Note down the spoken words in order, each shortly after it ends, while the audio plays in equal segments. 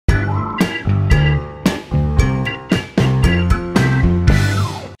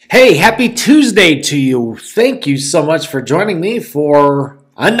Hey, happy Tuesday to you. Thank you so much for joining me for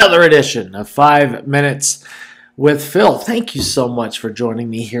another edition of 5 Minutes with Phil. Thank you so much for joining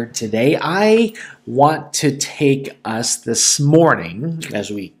me here today. I want to take us this morning, as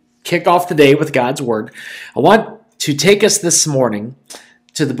we kick off the day with God's Word, I want to take us this morning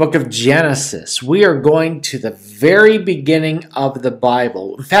to the book of Genesis. We are going to the very beginning of the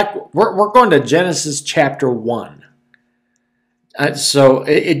Bible. In fact, we're going to Genesis chapter 1. So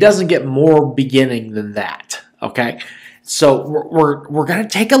it doesn't get more beginning than that, okay? So we're going to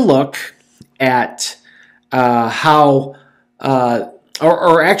take a look at how,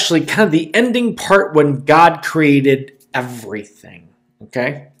 or actually kind of the ending part when God created everything,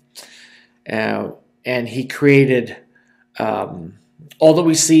 okay? And He created all that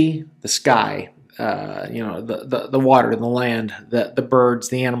we see, the sky, the water, the land, the birds,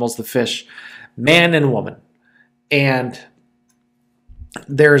 the animals, the fish, man and woman, and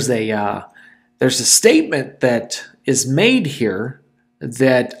there's a statement that is made here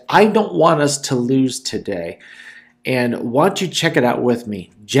that I don't want us to lose today, and why don't you check it out with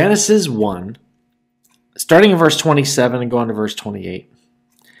me? Genesis 1, starting in verse 27 and going to verse 28.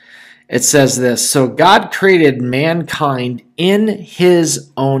 It says this: So God created mankind in His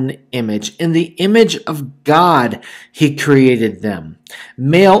own image. In the image of God He created them.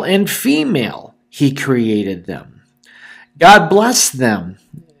 Male and female He created them. God blessed them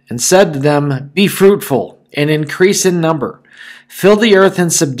and said to them, Be fruitful and increase in number. Fill the earth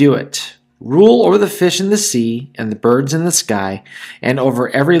and subdue it. Rule over the fish in the sea and the birds in the sky and over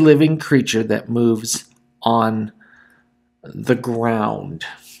every living creature that moves on the ground.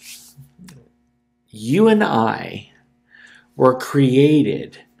 You and I were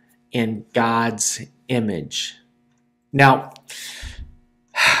created in God's image. Now,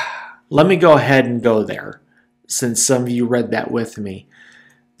 let me go ahead and go there, since some of you read that with me.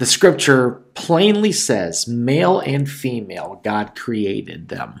 The scripture plainly says, male and female, God created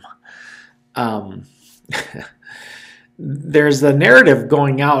them. There's the narrative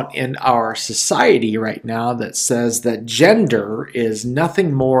going out in our society right now that says that gender is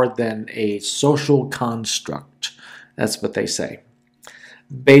nothing more than a social construct. That's what they say.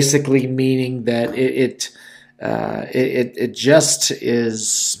 Basically meaning that it just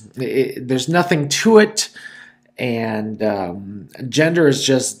is, there's nothing to it. And gender is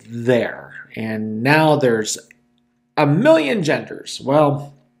just there. And now there's a million genders.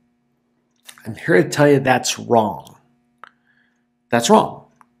 Well, I'm here to tell you that's wrong. That's wrong.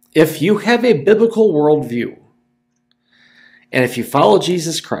 If you have a biblical worldview, and if you follow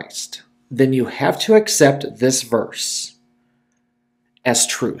Jesus Christ, then you have to accept this verse as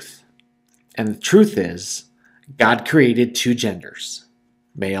truth. And the truth is, God created two genders,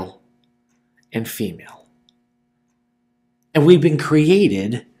 male and female. And we've been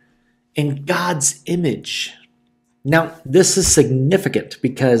created in God's image. Now, this is significant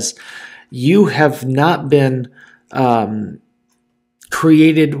because you have not been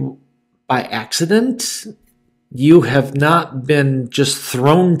created by accident. You have not been just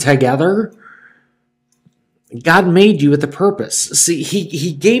thrown together. God made you with a purpose. See,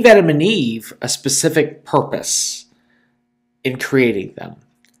 He gave Adam and Eve a specific purpose in creating them.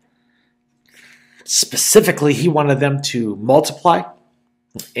 Specifically, He wanted them to multiply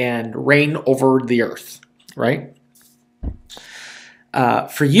and reign over the earth, right?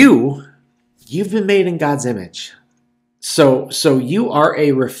 For you, you've been made in God's image. So you are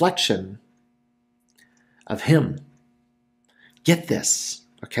a reflection of Him. Get this,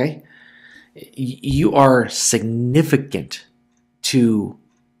 okay? You are significant to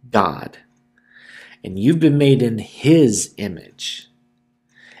God. And you've been made in His image.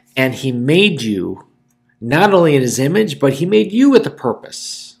 And He made you not only in His image, but He made you with a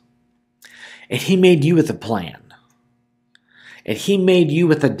purpose. And He made you with a plan. And He made you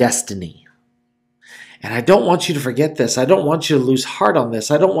with a destiny. And I don't want you to forget this. I don't want you to lose heart on this.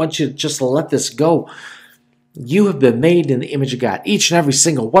 I don't want you to just let this go. You have been made in the image of God. Each and every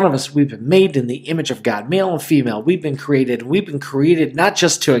single one of us, we've been made in the image of God. Male and female, we've been created. We've been created not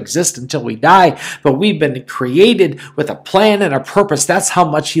just to exist until we die, but we've been created with a plan and a purpose. That's how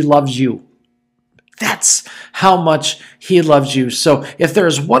much He loves you. That's how much He loves you. So if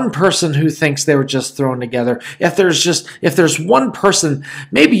there's one person who thinks they were just thrown together, if there's one person,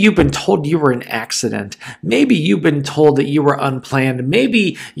 maybe you've been told you were an accident, maybe you've been told that you were unplanned,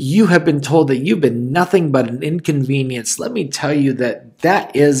 maybe you have been told that you've been nothing but an inconvenience, let me tell you that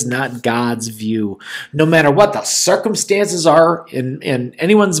that is not God's view. No matter what the circumstances are in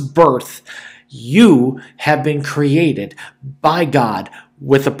anyone's birth, you have been created by God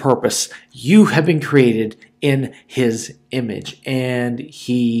with a purpose. You have been created in His image, and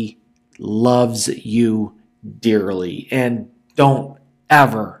He loves you dearly. And don't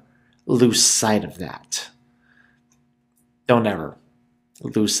ever lose sight of that. Don't ever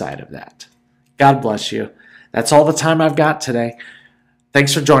lose sight of that. God bless you. That's all the time I've got today.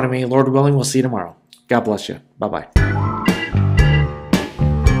 Thanks for joining me. Lord willing, we'll see you tomorrow. God bless you. Bye-bye.